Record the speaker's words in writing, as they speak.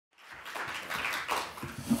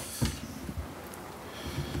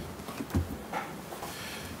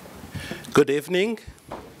Good evening.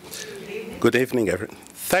 Good evening, everyone.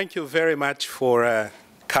 Thank you very much for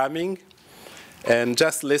coming. And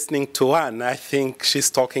just listening to Anne, I think she's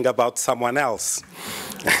talking about someone else.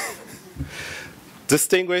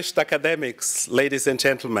 Distinguished academics, ladies and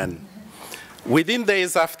gentlemen, within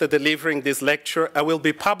days after delivering this lecture, I will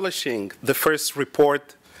be publishing the first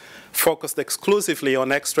report focused exclusively on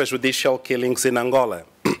extrajudicial killings in Angola.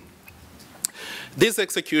 These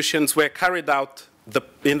executions were carried out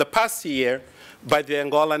in the past year by the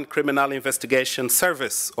Angolan Criminal Investigation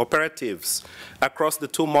Service operatives across the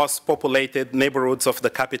two most populated neighborhoods of the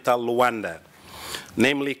capital, Luanda,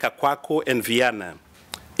 namely Kakwaku and Viana.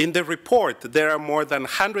 In the report, there are more than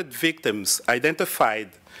 100 victims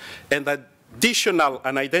identified and additional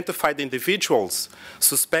unidentified individuals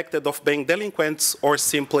suspected of being delinquents or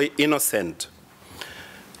simply innocent.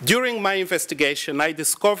 During my investigation, I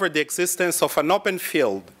discovered the existence of an open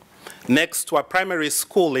field next to a primary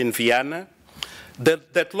school in Viana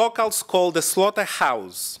that locals call the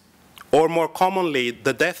slaughterhouse, or more commonly,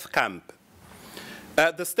 the death camp.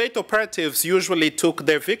 The state operatives usually took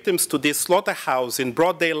their victims to this slaughterhouse in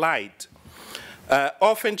broad daylight.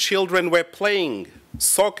 Often children were playing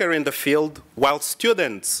soccer in the field while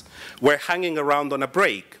students were hanging around on a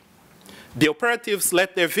break. The operatives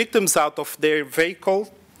let their victims out of their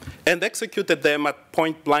vehicle and executed them at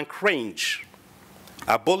point-blank range.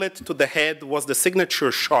 A bullet to the head was the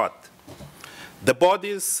signature shot. The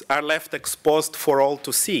bodies are left exposed for all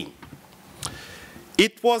to see.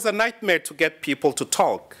 It was a nightmare to get people to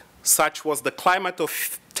talk. Such was the climate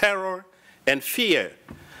of terror and fear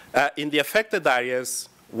in the affected areas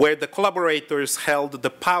where the collaborators held the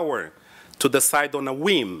power to decide on a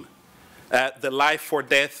whim the life or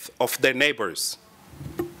death of their neighbors.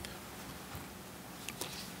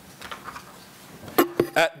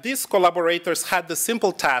 These collaborators had the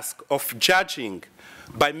simple task of judging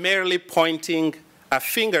by merely pointing a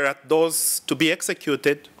finger at those to be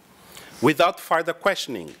executed without further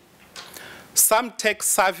questioning. Some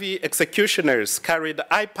tech-savvy executioners carried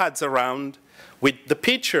iPads around with the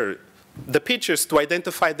pictures to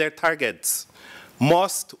identify their targets.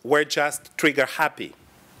 Most were just trigger-happy.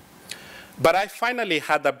 But I finally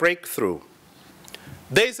had a breakthrough.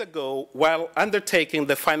 Days ago, while undertaking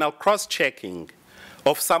the final cross-checking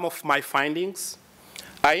of some of my findings,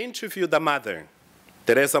 I interviewed a mother,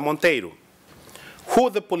 Teresa Monteiro, who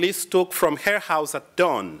the police took from her house at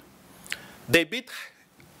dawn. They beat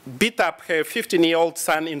up her 15-year-old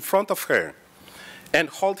son in front of her and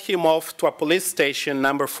hauled him off to a police station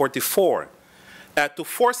number 44 to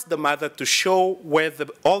force the mother to show where the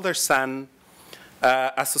older son,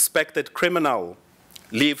 a suspected criminal,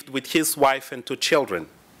 lived with his wife and two children.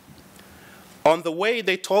 On the way,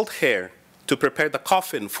 they told her to prepare the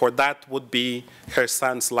coffin, for that would be her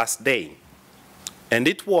son's last day. And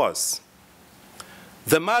it was.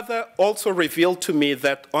 The mother also revealed to me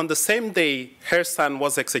that on the same day her son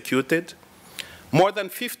was executed, more than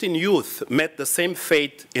 15 youth met the same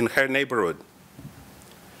fate in her neighborhood.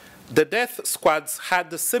 The death squads had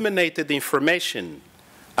disseminated information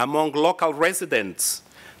among local residents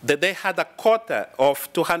that they had a quota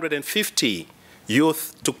of 250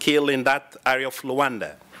 youth to kill in that area of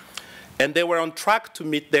Luanda, and they were on track to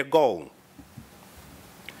meet their goal.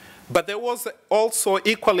 But there was also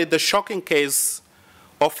equally the shocking case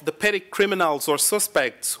of the petty criminals or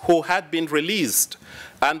suspects who had been released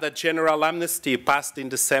under general amnesty passed in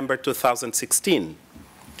December 2016.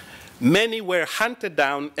 Many were hunted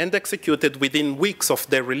down and executed within weeks of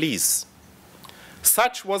their release.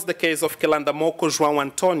 Such was the case of Quelandamoko João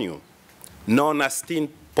Antonio, known as Tin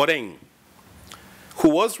Porém, who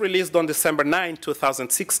was released on December 9,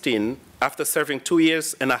 2016, after serving 2.5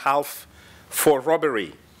 years for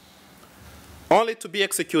robbery, only to be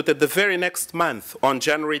executed the very next month on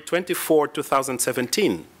January 24,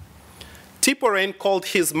 2017. Tiporém called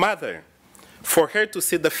his mother for her to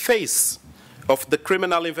see the face of the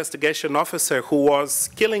criminal investigation officer who was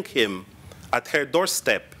killing him at her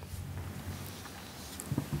doorstep.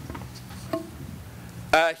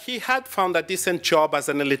 He had found a decent job as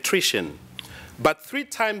an electrician, but 3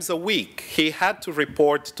 times a week he had to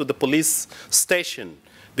report to the police station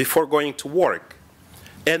before going to work.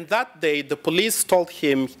 And that day, the police told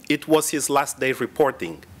him it was his last day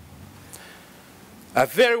reporting. A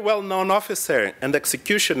very well-known officer and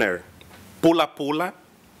executioner, Pula Pula,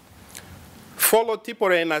 followed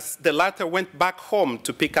Tiporém as the latter went back home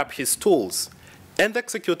to pick up his tools and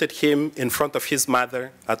executed him in front of his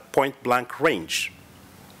mother at point-blank range.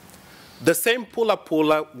 The same Pula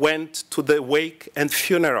Pula went to the wake and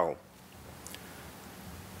funeral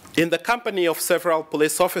in the company of several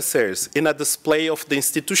police officers in a display of the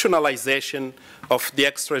institutionalization of the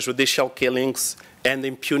extrajudicial killings and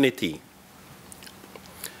impunity.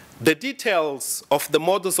 The details of the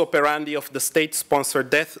modus operandi of the state-sponsored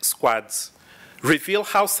death squads reveal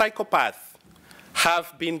how psychopaths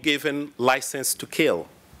have been given license to kill.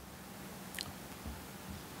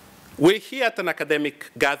 We're here at an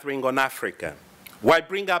academic gathering on Africa. Why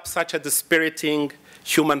bring up such a dispiriting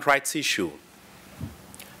human rights issue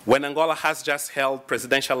when Angola has just held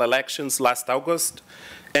presidential elections last August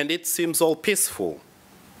and it seems all peaceful?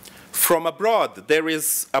 From abroad, there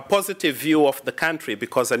is a positive view of the country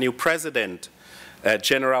because a new president,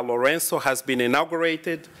 General Lourenço, has been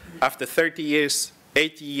inaugurated after 80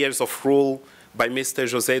 years of rule by Mr.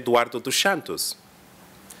 José Eduardo dos Santos.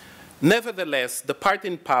 Nevertheless, the party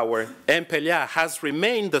in power, MPLA, has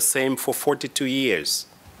remained the same for 42 years.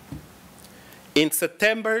 In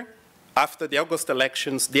September, after the August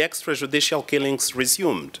elections, the extrajudicial killings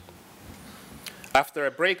resumed. After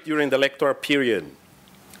a break during the electoral period,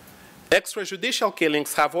 extrajudicial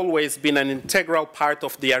killings have always been an integral part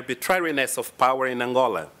of the arbitrariness of power in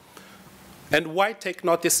Angola. And why take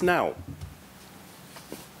notice now?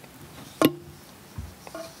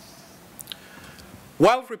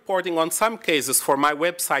 While reporting on some cases for my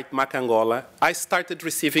website, MacAngola, I started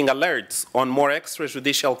receiving alerts on more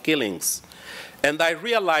extrajudicial killings, and I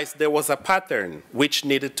realized there was a pattern which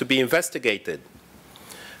needed to be investigated.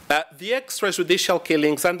 The extrajudicial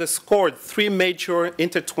killings underscored three major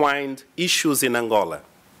intertwined issues in Angola.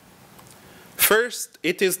 First,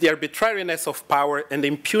 it is the arbitrariness of power and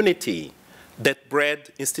impunity that bred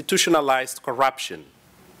institutionalized corruption.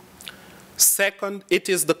 Second, it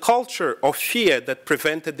is the culture of fear that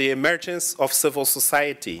prevented the emergence of civil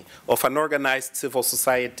society, of an organized civil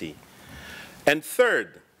society. And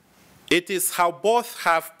third, it is how both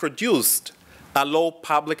have produced a low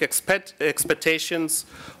public expectations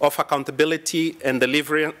of accountability and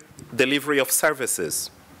delivery of services.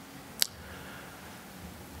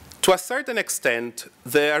 To a certain extent,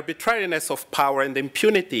 the arbitrariness of power and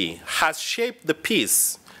impunity has shaped the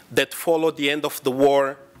peace that followed the end of the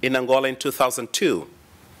war in Angola in 2002.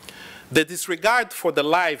 The disregard for the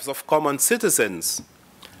lives of common citizens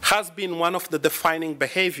has been one of the defining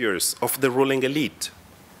behaviors of the ruling elite.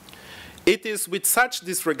 It is with such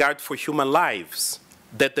disregard for human lives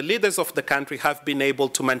that the leaders of the country have been able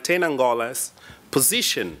to maintain Angola's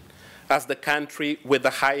position as the country with the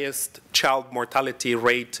highest child mortality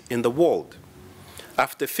rate in the world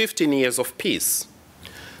after 15 years of peace.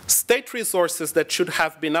 State resources that should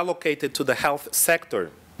have been allocated to the health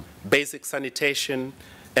sector, basic sanitation,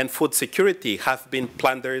 and food security have been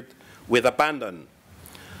plundered with abandon.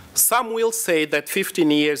 Some will say that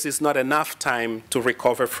 15 years is not enough time to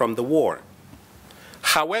recover from the war.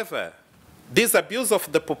 However, this abuse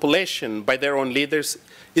of the population by their own leaders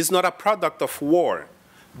is not a product of war,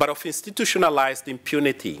 but of institutionalized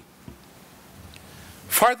impunity.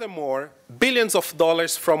 Furthermore, billions of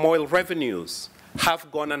dollars from oil revenues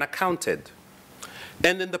have gone unaccounted.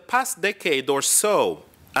 And in the past decade or so,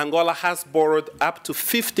 Angola has borrowed up to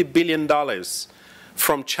 $50 billion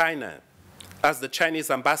from China, as the Chinese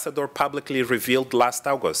ambassador publicly revealed last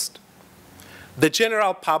August. The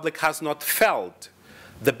general public has not felt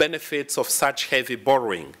the benefits of such heavy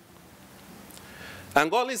borrowing.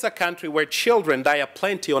 Angola is a country where children die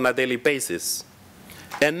aplenty on a daily basis,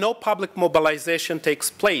 and no public mobilization takes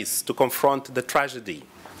place to confront the tragedy.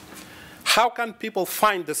 How can people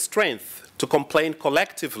find the strength to complain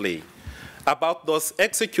collectively about those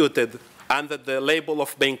executed under the label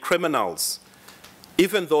of being criminals,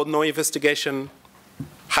 even though no investigation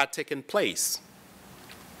had taken place?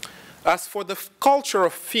 As for the culture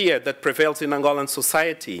of fear that prevails in Angolan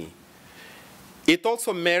society, it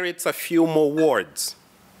also merits a few more words.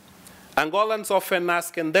 Angolans often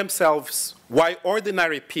ask themselves why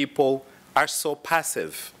ordinary people are so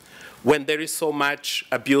passive when there is so much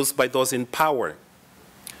abuse by those in power.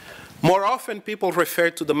 More often, people refer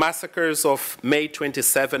to the massacres of May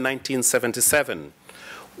 27, 1977,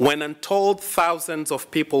 when untold thousands of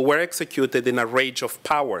people were executed in a rage of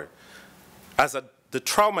power as the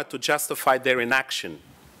trauma to justify their inaction.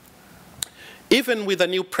 Even with a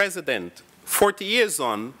new president, 40 years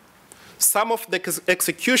on, some of the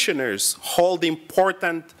executioners hold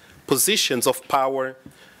important positions of power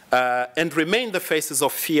and remain the faces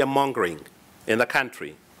of fear-mongering in the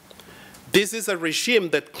country. This is a regime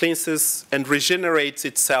that cleanses and regenerates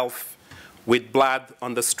itself with blood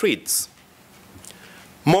on the streets.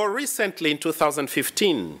 More recently, in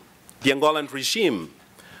 2015, the Angolan regime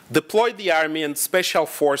deployed the army and special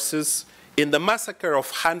forces in the massacre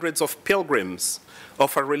of hundreds of pilgrims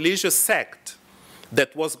of a religious sect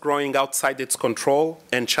that was growing outside its control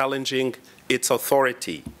and challenging its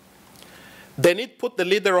authority. Then it put the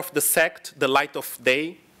leader of the sect, the Light of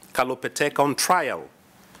Day, Kalupeteka, on trial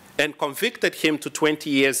and convicted him to 20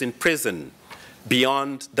 years in prison,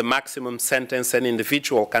 beyond the maximum sentence an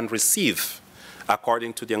individual can receive,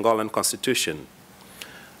 according to the Angolan constitution.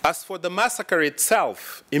 As for the massacre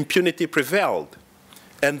itself, impunity prevailed,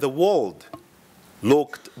 and the world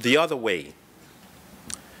looked the other way.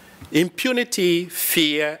 Impunity,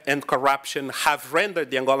 fear, and corruption have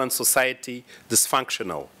rendered the Angolan society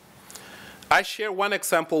dysfunctional. I share one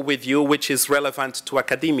example with you which is relevant to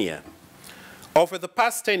academia. Over the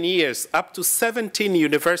past 10 years, up to 17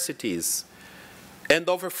 universities and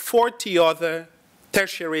over 40 other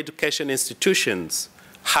tertiary education institutions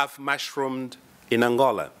have mushroomed in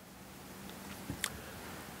Angola.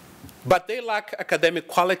 But they lack academic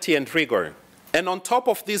quality and rigor. And on top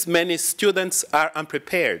of this, many students are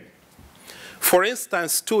unprepared. For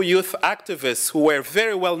instance, two youth activists who were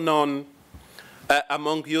very well known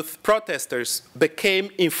among youth protesters became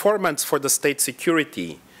informants for the state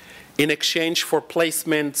security in exchange for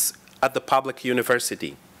placements at the public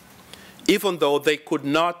university, even though they could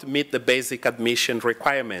not meet the basic admission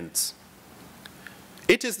requirements.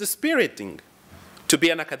 It is dispiriting to be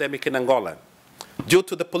an academic in Angola due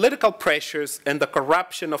to the political pressures and the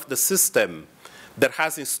corruption of the system that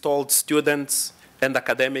has installed students and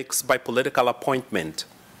academics by political appointment.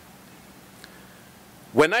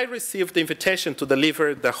 When I received the invitation to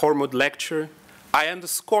deliver the Hormuud Lecture, I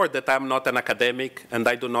underscored that I'm not an academic and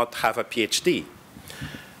I do not have a PhD.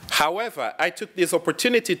 However, I took this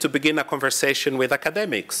opportunity to begin a conversation with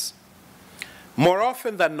academics. More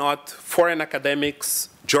often than not, foreign academics,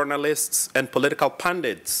 journalists, and political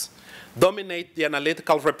pundits dominate the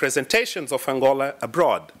analytical representations of Angola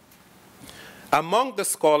abroad. Among the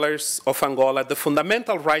scholars of Angola, the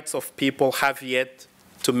fundamental rights of people have yet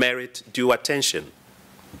to merit due attention.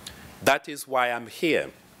 That is why I'm here.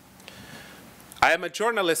 I am a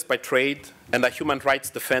journalist by trade and a human rights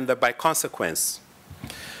defender by consequence.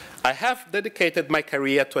 I have dedicated my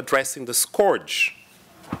career to addressing the scourge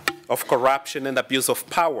of corruption and abuse of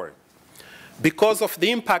power because of the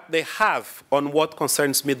impact they have on what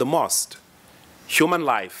concerns me the most, human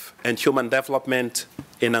life and human development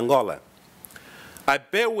in Angola. I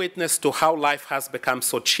bear witness to how life has become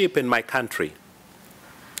so cheap in my country.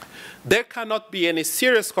 There cannot be any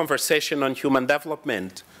serious conversation on human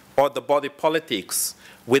development or the body politics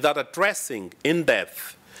without addressing in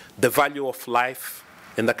depth the value of life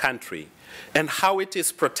in the country and how it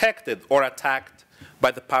is protected or attacked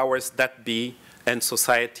by the powers that be and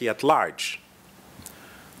society at large.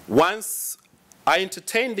 Once I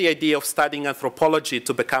entertained the idea of studying anthropology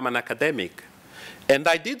to become an academic, and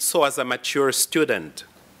I did so as a mature student.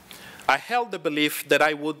 I held the belief that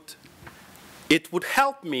it would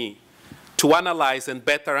help me to analyze and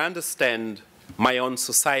better understand my own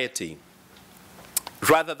society,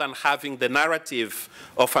 rather than having the narrative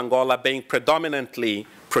of Angola being predominantly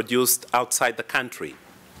produced outside the country.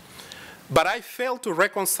 But I failed to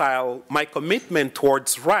reconcile my commitment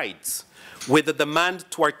towards rights with the demand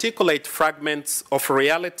to articulate fragments of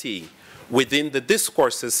reality within the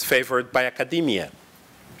discourses favored by academia.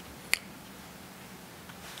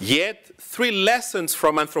 Yet, three lessons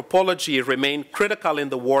from anthropology remain critical in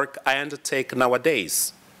the work I undertake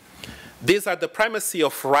nowadays. These are the primacy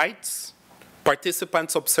of rights,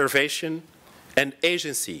 participants' observation, and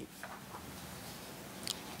agency.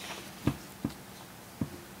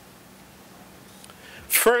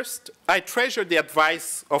 First, I treasure the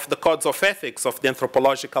advice of the codes of ethics of the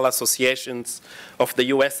anthropological associations of the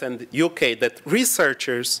US and UK that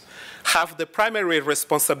researchers have the primary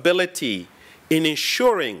responsibility in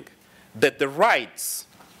ensuring that the rights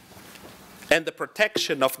and the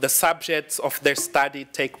protection of the subjects of their study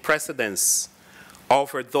take precedence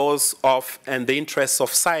over those of and the interests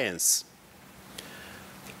of science.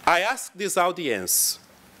 I ask this audience,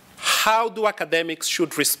 how do academics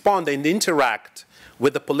should respond and interact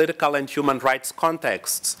with the political and human rights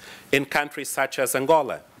contexts in countries such as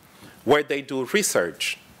Angola, where they do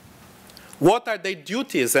research? What are their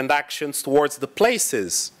duties and actions towards the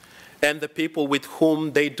places and the people with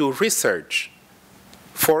whom they do research?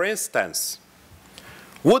 For instance,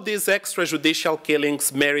 would these extrajudicial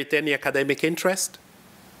killings merit any academic interest?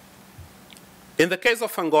 In the case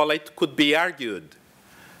of Angola, it could be argued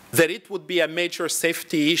that it would be a major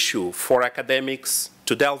safety issue for academics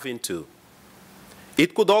to delve into.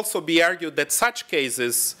 It could also be argued that such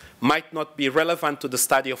cases might not be relevant to the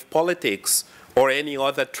study of politics or any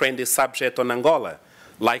other trendy subject on Angola,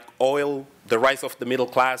 like oil, the rise of the middle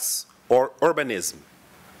class, or urbanism.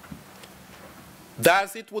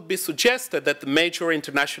 Thus, it would be suggested that the major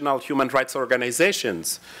international human rights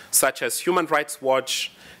organizations, such as Human Rights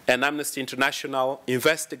Watch and Amnesty International,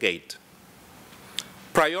 investigate.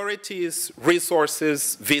 Priorities,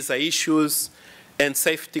 resources, visa issues, and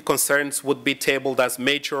safety concerns would be tabled as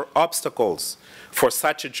major obstacles for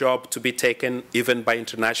such a job to be taken even by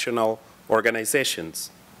international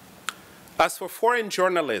organizations. As for foreign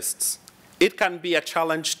journalists, it can be a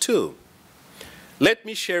challenge too. Let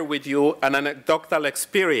me share with you an anecdotal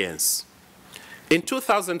experience. In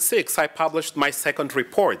 2006, I published my second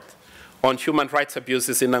report on human rights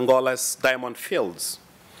abuses in Angola's diamond fields.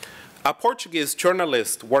 A Portuguese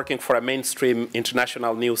journalist working for a mainstream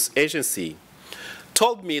international news agency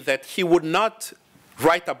told me that he would not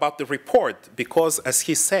write about the report because, as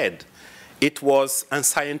he said, it was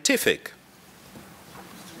unscientific.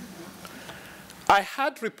 I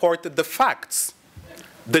had reported the facts,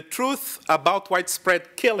 the truth about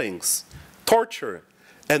widespread killings, torture,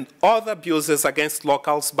 and other abuses against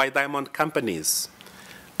locals by diamond companies.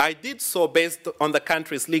 I did so based on the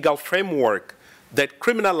country's legal framework that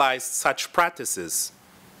criminalized such practices.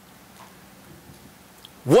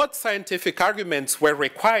 What scientific arguments were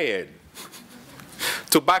required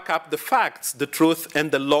to back up the facts, the truth,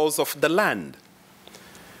 and the laws of the land?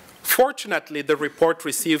 Fortunately, the report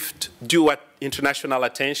received due international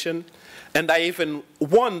attention, and I even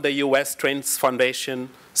won the US Trans Foundation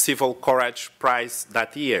Civil Courage Prize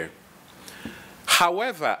that year.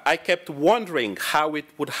 However, I kept wondering how it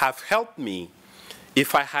would have helped me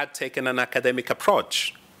if I had taken an academic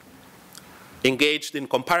approach, engaged in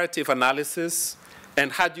comparative analysis,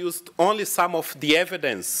 and had used only some of the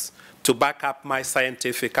evidence to back up my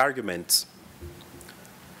scientific arguments.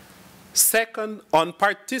 Second, on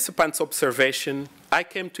participants' observation, I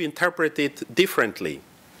came to interpret it differently.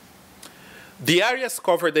 The areas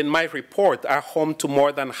covered in my report are home to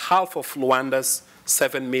more than half of Luanda's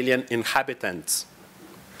 7 million inhabitants.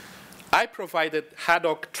 I provided ad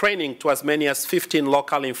hoc training to as many as 15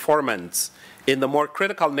 local informants in the more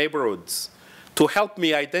critical neighborhoods to help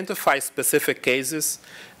me identify specific cases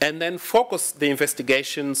and then focus the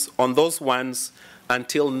investigations on those ones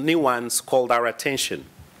until new ones called our attention.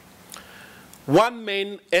 One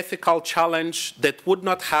main ethical challenge that would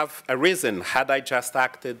not have arisen had I just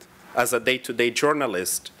acted as a day-to-day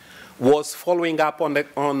journalist was following up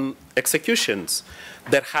on executions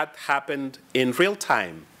that had happened in real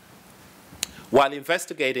time while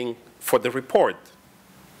investigating for the report.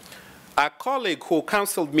 A colleague who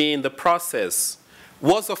counseled me in the process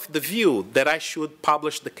was of the view that I should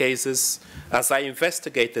publish the cases as I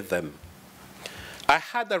investigated them. I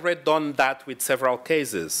had already done that with several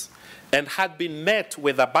cases and had been met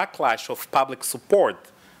with a backlash of public support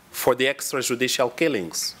for the extrajudicial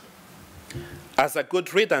killings as a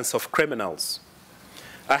good riddance of criminals.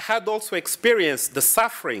 I had also experienced the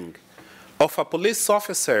suffering of a police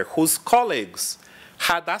officer whose colleagues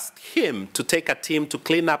had asked him to take a team to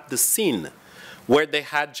clean up the scene where they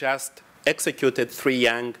had just executed 3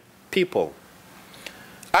 young people.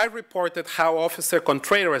 I reported how Officer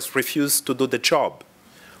Contreras refused to do the job,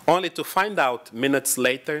 only to find out minutes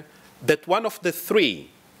later that one of the 3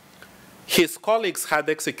 his colleagues had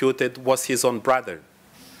executed was his own brother.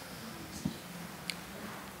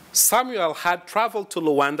 Samuel had traveled to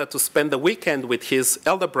Luanda to spend the weekend with his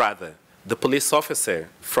elder brother, the police officer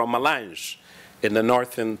from Malange, in the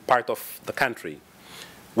northern part of the country,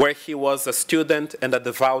 where he was a student and a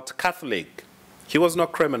devout Catholic. He was no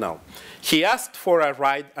criminal. He asked for a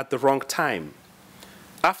ride at the wrong time.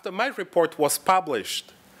 After my report was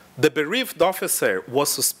published, the bereaved officer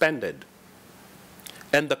was suspended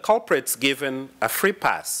and the culprits given a free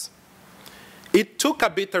pass. It took a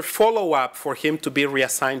bitter follow-up for him to be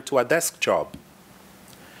reassigned to a desk job.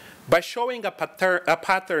 By showing a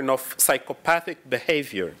pattern of psychopathic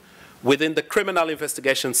behavior within the Criminal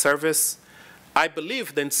Investigation Service, I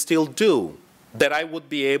believed and still do that I would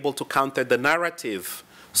be able to counter the narrative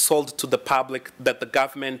sold to the public that the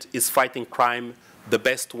government is fighting crime the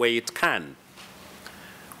best way it can.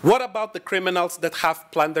 What about the criminals that have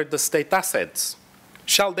plundered the state assets?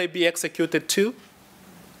 Shall they be executed too?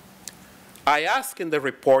 I ask in the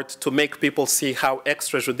report to make people see how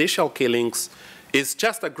extrajudicial killings is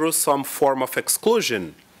just a gruesome form of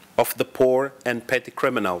exclusion of the poor and petty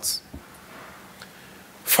criminals.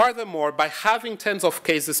 Furthermore, by having tens of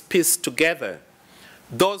cases pieced together,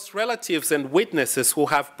 those relatives and witnesses who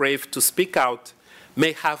have braved to speak out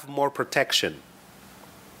may have more protection.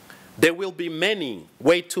 There will be many,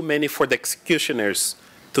 way too many for the executioners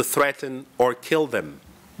to threaten or kill them.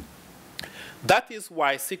 That is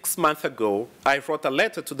why 6 months ago, I wrote a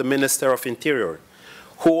letter to the Minister of Interior,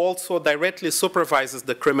 who also directly supervises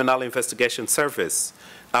the Criminal Investigation Service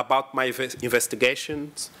about my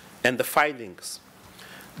investigations and the findings.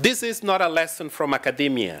 This is not a lesson from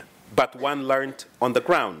academia, but one learned on the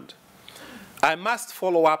ground. I must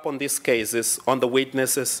follow up on these cases, on the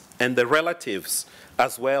witnesses and the relatives,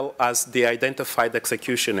 as well as the identified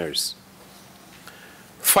executioners.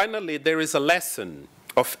 Finally, there is a lesson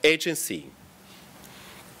of agency.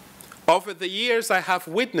 Over the years, I have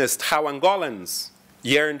witnessed how Angolans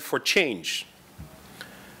yearned for change,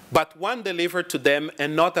 but one delivered to them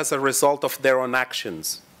and not as a result of their own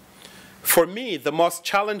actions. For me, the most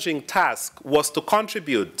challenging task was to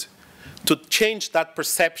contribute to change that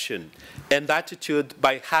perception and attitude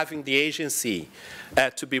by having the agency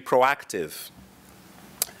to be proactive.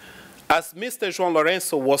 As Mr. João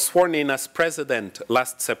Lourenço was sworn in as president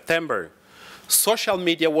last September, social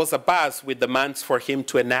media was abuzz with demands for him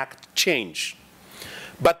to enact change.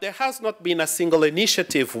 But there has not been a single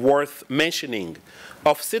initiative worth mentioning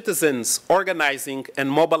of citizens organizing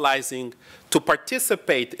and mobilizing to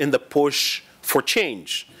participate in the push for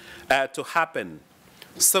change to happen.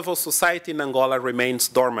 Civil society in Angola remains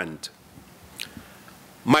dormant.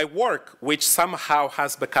 My work, which somehow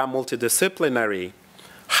has become multidisciplinary,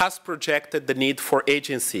 has projected the need for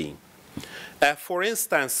agency. For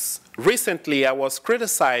instance, recently I was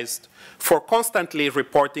criticized for constantly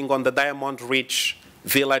reporting on the diamond-rich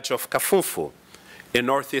village of Cafunfu in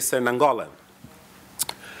northeastern Angola.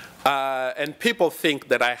 And people think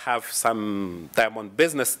that I have some diamond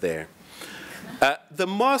business there. The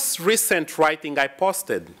most recent writing I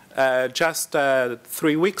posted just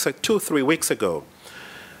 3 weeks, 2-3 weeks ago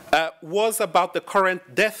was about the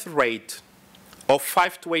current death rate of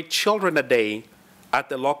 5 to 8 children a day at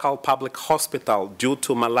the local public hospital due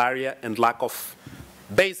to malaria and lack of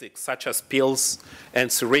basics such as pills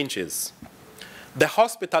and syringes. The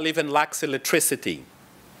hospital even lacks electricity.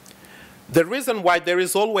 The reason why there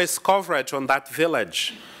is always coverage on that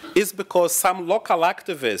village is because some local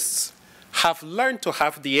activists have learned to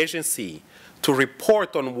have the agency to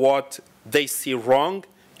report on what they see wrong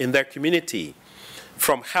in their community,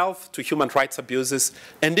 from health to human rights abuses,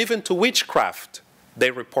 and even to witchcraft.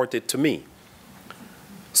 They report it to me.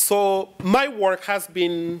 So my work has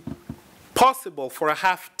been possible for I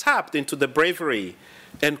have tapped into the bravery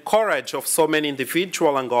and courage of so many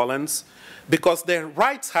individual Angolans because their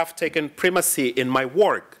rights have taken primacy in my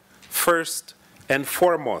work, first and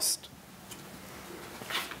foremost.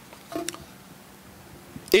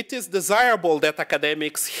 It is desirable that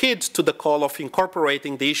academics heed to the call of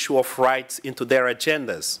incorporating the issue of rights into their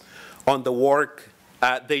agendas on the work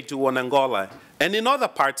they do on Angola and in other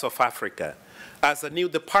parts of Africa as a new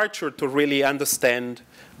departure to really understand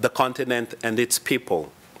the continent and its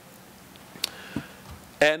people.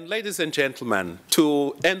 And ladies and gentlemen,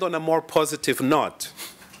 to end on a more positive note,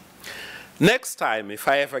 next time, if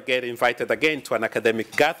I ever get invited again to an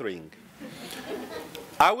academic gathering,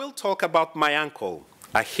 I will talk about my uncle,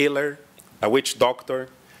 a healer, a witch doctor,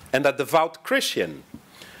 and a devout Christian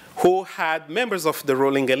who had members of the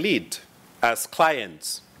ruling elite as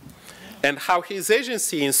clients, and how his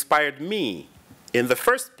agency inspired me in the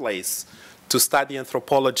first place to study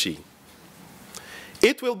anthropology.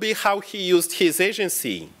 It will be how he used his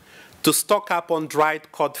agency to stock up on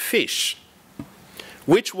dried cod fish,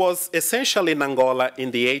 which was essential in Angola in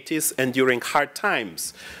the 80s and during hard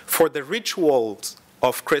times for the rituals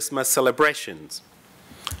of Christmas celebrations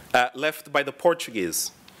left by the Portuguese.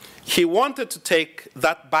 He wanted to take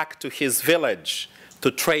that back to his village to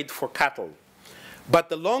trade for cattle. But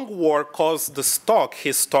the long war caused the stock,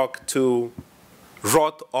 his stock, to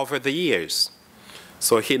rot over the years.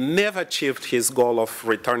 So he never achieved his goal of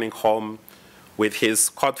returning home with his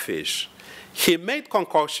codfish. He made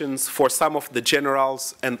concoctions for some of the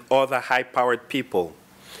generals and other high-powered people.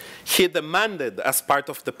 He demanded, as part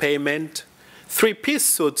of the payment, 3-piece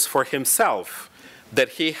suits for himself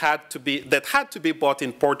that had to be bought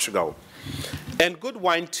in Portugal, and good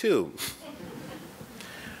wine too.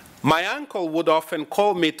 My uncle would often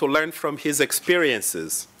call me to learn from his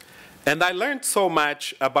experiences, and I learned so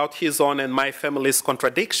much about his own and my family's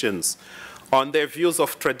contradictions on their views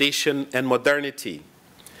of tradition and modernity.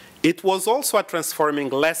 It was also a transforming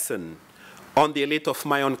lesson on the elite of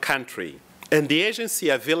my own country and the agency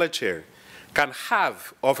a villager can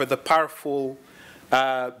have over the powerful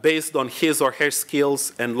based on his or her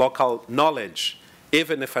skills and local knowledge,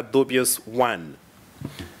 even if a dubious one.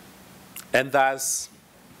 And thus,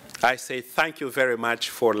 I say thank you very much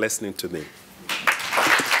for listening to me.